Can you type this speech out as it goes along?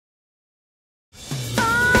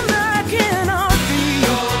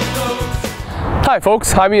Hi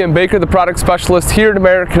folks, I'm Ian Baker, the product specialist here at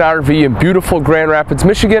American RV in beautiful Grand Rapids,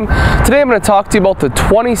 Michigan. Today I'm going to talk to you about the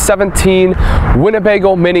 2017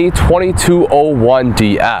 Winnebago Minnie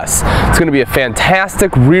 2201DS. It's going to be a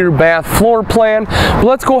fantastic rear bath floor plan, but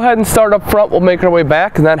let's go ahead and start up front. We'll make our way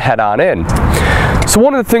back and then head on in. So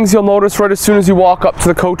one of the things you'll notice right as soon as you walk up to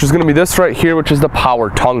the coach is going to be this right here, which is the power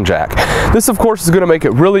tongue jack. This of course is going to make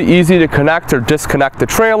it really easy to connect or disconnect the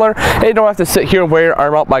trailer, and you don't have to sit here and wear your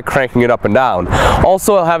arm out by cranking it up and down.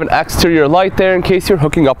 Also, it'll have an exterior light there in case you're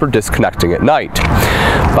hooking up or disconnecting at night.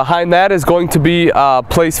 Behind that is going to be a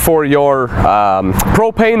place for your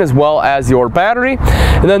propane as well as your battery,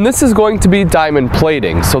 and then this is going to be diamond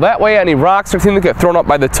plating, so that way any rocks or anything that get thrown up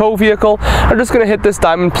by the tow vehicle are just going to hit this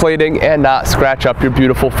diamond plating and not scratch up your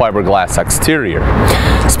beautiful fiberglass exterior.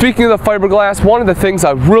 Speaking of the fiberglass, one of the things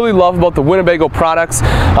I really love about the Winnebago products,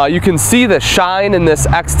 you can see the shine in this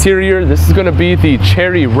exterior. This is going to be the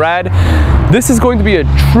cherry red. This is going to be a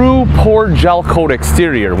true pour gel coat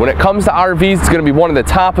exterior. When it comes to RVs, it's going to be one of the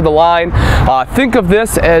top of the line. Think of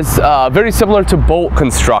this as very similar to boat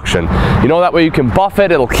construction. You know, that way you can buff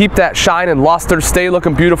it, it'll keep that shine and luster, stay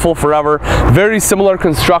looking beautiful forever. Very similar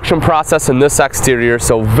construction process in this exterior,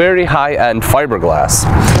 so very high-end fiberglass.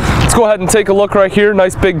 Let's go ahead and take a look right here.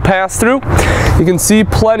 Nice big pass-through. You can see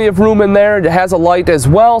plenty of room in there. It has a light as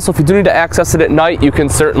well, so if you do need to access it at night, you can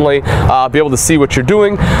certainly be able to see what you're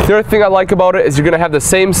doing. The other thing I like about it is you're going to have the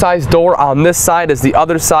same size door on this side as the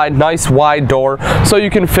other side. Nice wide door, so you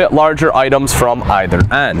can fit larger items from either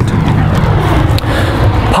end.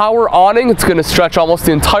 Power awning, it's going to stretch almost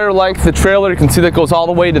the entire length of the trailer. You can see that goes all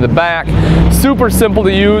the way to the back. Super simple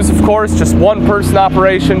to use, of course, just one person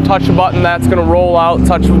operation. Touch a button, that's going to roll out,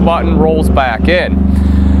 touch a button, rolls back in.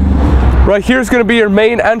 Right here is going to be your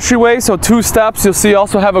main entryway, so 2 steps. You'll see you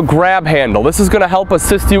also have a grab handle. This is going to help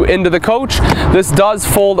assist you into the coach. This does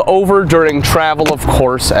fold over during travel, of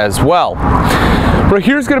course, as well. Right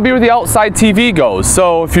here is going to be where the outside TV goes.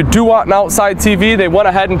 So if you do want an outside TV, they went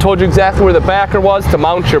ahead and told you exactly where the backer was to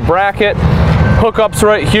mount your bracket. Hookups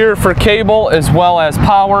right here for cable as well as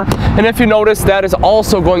power, and if you notice, that is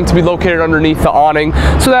also going to be located underneath the awning,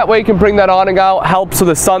 so that way you can bring that awning out, help so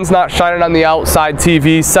the sun's not shining on the outside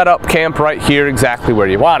TV. Set up camp right here exactly where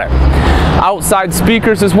you want it. Outside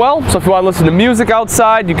speakers as well, so if you want to listen to music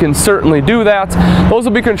outside, you can certainly do that. Those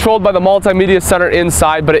will be controlled by the multimedia center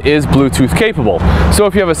inside, but it is Bluetooth capable. So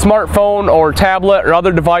if you have a smartphone or tablet or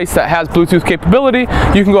other device that has Bluetooth capability,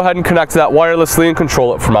 you can go ahead and connect to that wirelessly and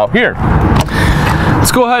control it from out here.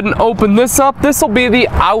 Let's go ahead and open this up. This will be the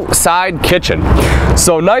outside kitchen.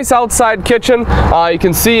 So nice outside kitchen. You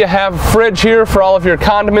can see you have a fridge here for all of your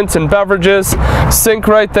condiments and beverages. Sink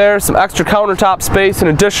right there, some extra countertop space, an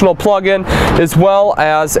additional plug-in, as well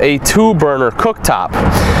as a 2-burner cooktop.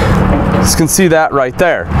 You can see that right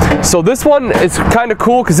there. So this one is kind of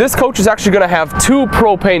cool because this coach is actually going to have 2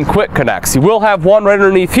 propane quick connects. You will have one right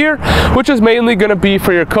underneath here, which is mainly going to be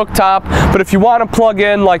for your cooktop, but if you want to plug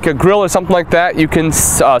in like a grill or something like that, you can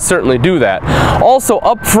certainly do that. Also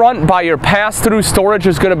up front by your pass-through storage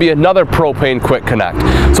is going to be another propane quick connect.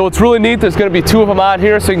 So it's really neat. There's going to be 2 of them on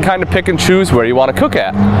here, so you can kind of pick and choose where you want to cook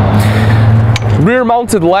at. Rear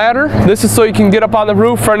mounted ladder. This is so you can get up on the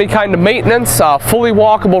roof for any kind of maintenance. Fully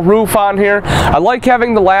walkable roof on here. I like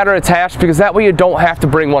having the ladder attached because that way you don't have to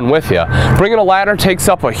bring one with you. Bringing a ladder takes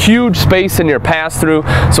up a huge space in your pass-through,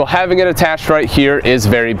 so having it attached right here is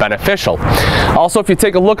very beneficial. Also, if you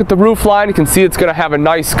take a look at the roof line, you can see it's going to have a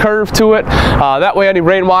nice curve to it. That way any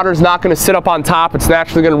rainwater is not going to sit up on top. It's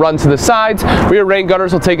naturally going to run to the sides. Rear rain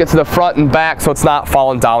gutters will take it to the front and back, so it's not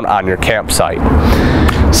falling down on your campsite.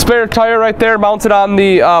 Spare tire right there mounted on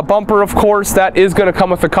the bumper, of course. That is going to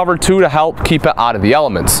come with a cover too to help keep it out of the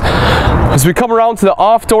elements. As we come around to the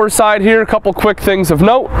off-door side here, a couple quick things of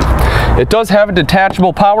note. It does have a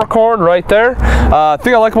detachable power cord right there. The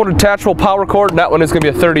thing I like about a detachable power cord, and that one is going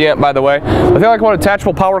to be a 30 amp by the way. The thing I like about a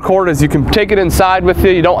detachable power cord is you can take it inside with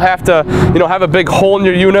you. You don't have to, have a big hole in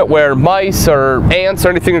your unit where mice or ants or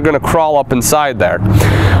anything are going to crawl up inside there.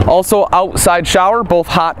 Also outside shower, both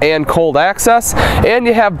hot and cold access, and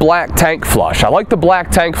you have black tank flush. I like the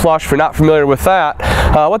black tank flush if you're not familiar with that.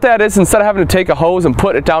 What that is, instead of having to take a hose and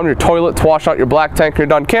put it down your toilet to wash out your black tank when you're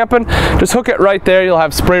done camping, just hook it right there. You'll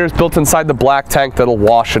have sprayers built inside the black tank that'll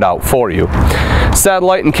wash it out for you.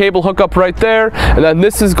 satellite and cable hookup right there, and then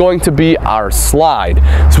this is going to be our slide.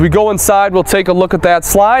 So we go inside, we'll take a look at that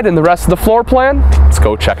slide and the rest of the floor plan. Let's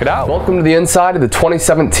go check it out. Welcome to the inside of the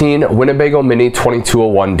 2017 Winnebago Minnie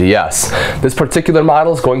 2201 DS. This particular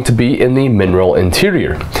model is going to be in the mineral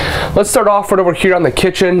interior. Let's start off right over here on the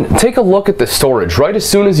kitchen. Take a look at the storage. Right as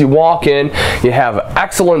soon as you walk in, you have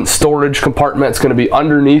excellent storage compartment. It's going to be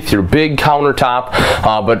underneath your big countertop,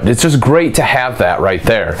 but it's just great to have that right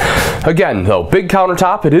there. Again though, big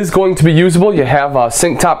countertop, it is going to be usable. You have a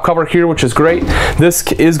sink top cover here, which is great. This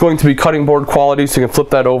is going to be cutting board quality, so you can flip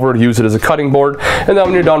that over, use it as a cutting board, and then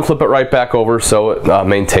when you're done, flip it right back over so it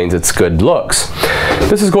maintains its good looks.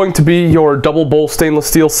 This is going to be your double bowl stainless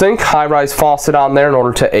steel sink, high-rise faucet on there in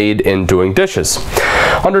order to aid in doing dishes.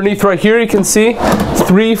 Underneath right here you can see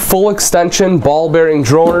 3 full extension ball bearing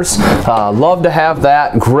drawers. Love to have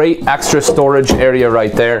that. Great extra storage area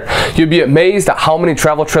right there. You'd be amazed at how many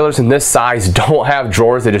travel trailers in this size don't have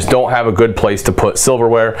drawers. They just don't have a good place to put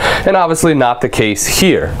silverware, and obviously not the case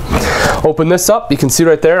here. Open this up, you can see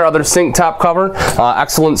right there, other sink top cover.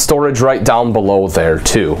 Excellent storage right down below there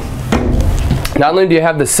too. Not only do you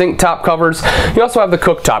have the sink top covers, you also have the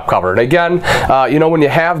cooktop cover. And again, you know, when you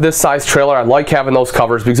have this size trailer, I like having those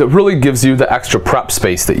covers because it really gives you the extra prep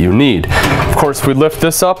space that you need. Of course, if we lift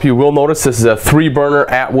this up, you will notice this is a 3-burner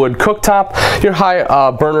Atwood cooktop. Your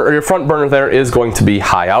your front burner there is going to be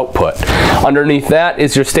high output. Underneath that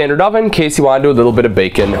is your standard oven in case you want to do a little bit of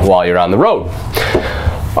baking while you're on the road.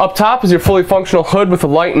 Up top is your fully functional hood with a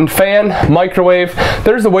light and fan, microwave.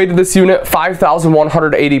 There's the weight of this unit,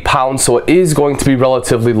 5,180 pounds, so it is going to be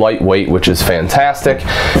relatively lightweight, which is fantastic.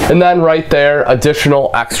 And then right there,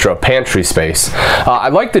 additional extra pantry space. I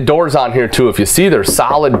like the doors on here too. If you see, they're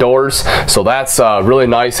solid doors, so that's really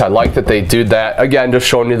nice. I like that they did that. Again, just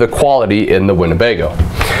showing you the quality in the Winnebago.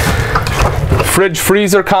 Fridge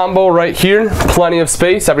freezer combo right here, plenty of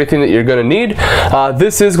space, everything that you're going to need.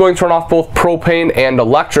 This is going to run off both propane and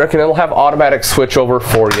electric, and it'll have automatic switchover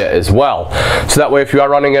for you as well. So that way if you are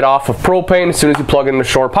running it off of propane, as soon as you plug it into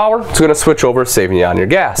shore power, it's going to switch over, saving you on your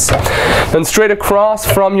gas. Then straight across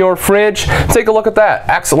from your fridge, take a look at that.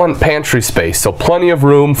 Excellent pantry space, so plenty of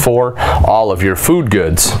room for all of your food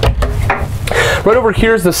goods. Right over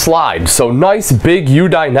here is the slide. So nice big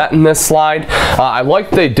U-dinette in this slide. I like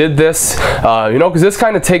they did this, you know, because this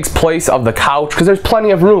kind of takes place of the couch because there's plenty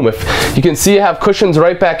of room. If you can see, you have cushions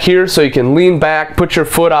right back here, so you can lean back, put your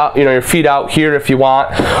foot out, you know, your feet out here if you want,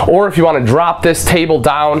 or if you want to drop this table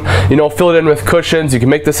down, you know, fill it in with cushions. You can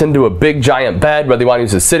make this into a big giant bed, whether you want to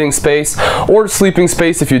use a sitting space or sleeping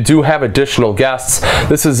space. If you do have additional guests,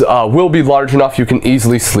 this is will be large enough you can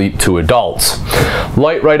easily sleep 2 adults.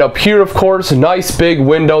 Light right up here, of course. Nice big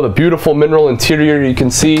window, the beautiful mineral interior you can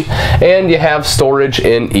see, and you have storage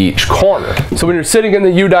in each corner. So when you're sitting in the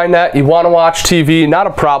U-dinette, you want to watch TV, not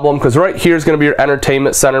a problem, because right here is going to be your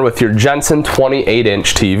entertainment center with your Jensen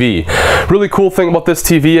 28-inch TV. Really cool thing about this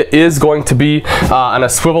TV, it is going to be on a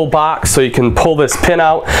swivel box, so you can pull this pin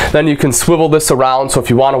out, then you can swivel this around, so if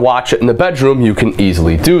you want to watch it in the bedroom, you can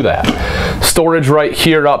easily do that. Storage right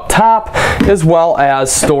here up top, as well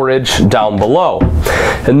as storage down below.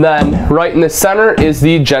 And then right in the center is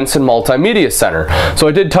the Jensen Multimedia Center. So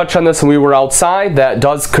I did touch on this when we were outside. That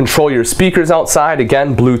does control your speakers outside.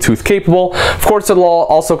 Again, Bluetooth capable. Of course, it'll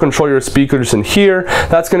also control your speakers in here.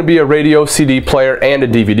 That's going to be a radio, CD player, and a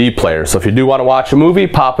DVD player. So if you do want to watch a movie,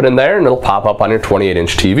 pop it in there and it'll pop up on your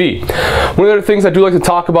 28-inch TV. One of the things I do like to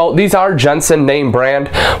talk about, these are Jensen name brand.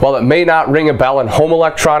 While it may not ring a bell in home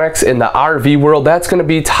electronics, in the RV world, that's going to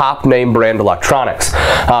be top name brand electronics.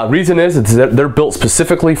 Reason is that they're built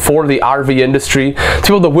specifically for the RV industry to be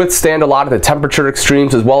able to withstand a lot of the temperature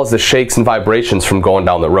extremes as well as the shakes and vibrations from going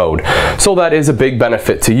down the road. So that is a big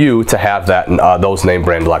benefit to you to have that those name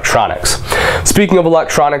brand electronics. Speaking of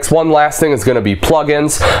electronics, one last thing is going to be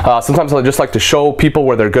plug-ins. Sometimes I just like to show people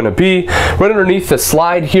where they're going to be. Right underneath the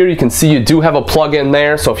slide here, you can see you do have a plug-in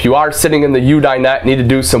there. So if you are sitting in the U-dinette, need to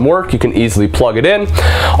do some work, you can easily plug it in.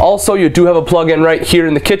 Also, you do have a plug-in right here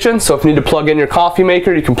in the kitchen. So if you need to plug in your coffee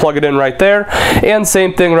maker, you can plug it in right there. And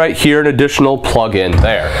same thing right here, an additional plug-in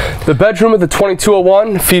there. The bedroom of the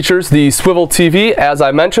 2201 features the swivel TV, as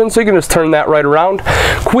I mentioned, so you can just turn that right around.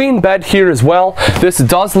 Queen bed here as well. This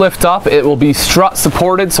does lift up. It will be strut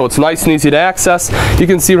supported, so it's nice and easy to access. You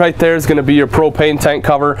can see right there is going to be your propane tank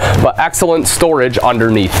cover, but excellent storage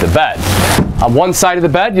underneath the bed. On one side of the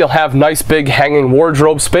bed, you'll have nice big hanging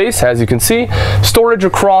wardrobe space, as you can see. Storage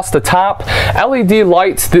across the top. LED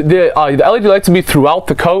lights. The LED lights will be throughout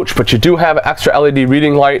the coach, but you do have extra LED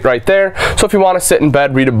reading light right there, So if you want to sit in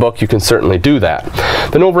bed, read a book, you can certainly do that.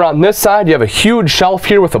 Then over on this side, you have a huge shelf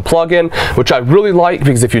here with a plug-in, which I really like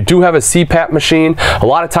because if you do have a CPAP machine, a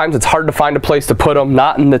lot of times it's hard to find a place to put them.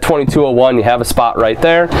 Not in the 2201, you have a spot right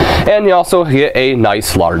there, and you also get a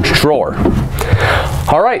nice large drawer.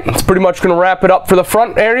 All right, that's pretty much going to wrap it up for the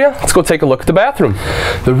front area. Let's go take a look at the bathroom.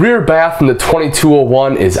 The rear bath in the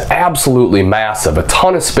 2201 is absolutely massive. A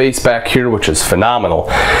ton of space back here, which is phenomenal.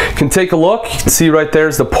 You can take a look. You can see right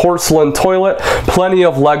there's the porcelain toilet. Plenty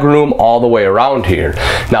of leg room all the way around here.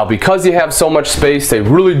 Now, because you have so much space, they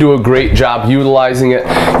really do a great job utilizing it.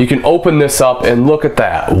 You can open this up and look at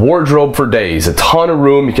that. Wardrobe for days. A ton of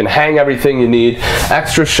room. You can hang everything you need.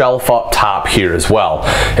 Extra shelf up top here as well.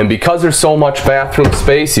 And because there's so much bathroom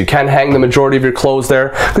space, you can hang the majority of your clothes there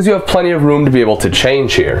because you have plenty of room to be able to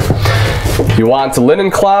change here. You want a linen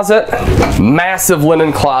closet, massive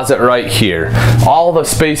linen closet right here. All the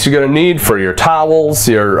space you're going to need for your towels,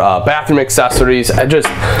 your bathroom accessories, just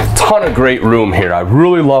a ton of great room here. I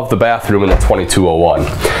really love the bathroom in the 2201.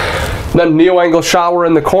 Then neo-angle shower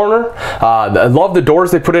in the corner. I love the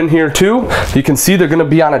doors they put in here too. You can see they're going to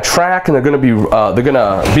be on a track and they're going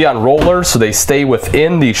to be on rollers, so they stay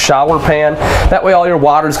within the shower pan. That way all your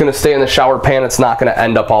water is going to stay in the shower pan. It's not going to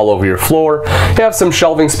end up all over your floor. You have some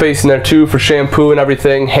shelving space in there too for shampoo and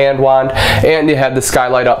everything, hand wand, and you have the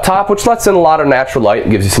skylight up top, which lets in a lot of natural light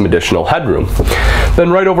and gives you some additional headroom. Then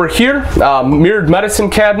right over here, mirrored medicine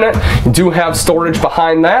cabinet. You do have storage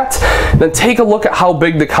behind that. Then take a look at how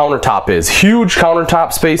big the countertop is. Huge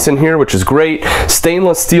countertop space in here, which is great.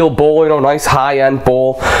 Stainless steel bowl, you know, nice high-end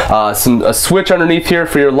bowl. A switch underneath here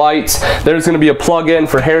for your lights. There's going to be a plug-in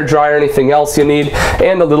for hair dryer, anything else you need,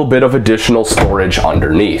 and a little bit of additional storage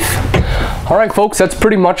underneath. All right, folks, that's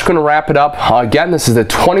pretty much going to wrap it up. Again, this is the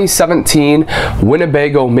 2017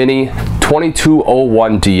 Winnebago Minnie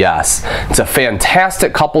 2201 DS. It's a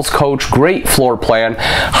fantastic couples coach, great floor plan,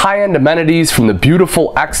 high-end amenities from the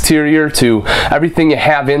beautiful exterior to everything you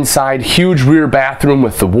have inside. Huge rear bathroom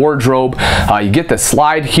with the wardrobe. You get the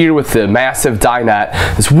slide here with the massive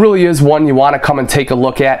dinette. This really is one you want to come and take a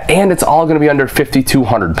look at, and it's all going to be under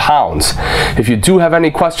 5,200 pounds. If you do have any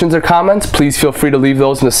questions or comments, please feel free to leave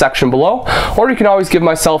those in the section below, or you can always give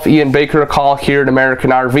myself, Ian Baker, a call here at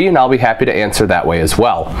American RV, and I'll be happy to answer that way as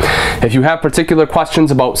well. If you have particular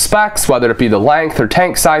questions about specs, whether it be the length or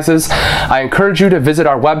tank sizes, I encourage you to visit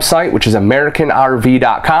our website, which is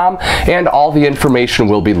AmericanRV.com, and all the information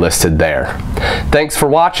will be listed there. Thanks for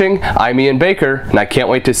watching. I'm Ian Baker, and I can't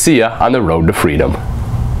wait to see you on the road to freedom.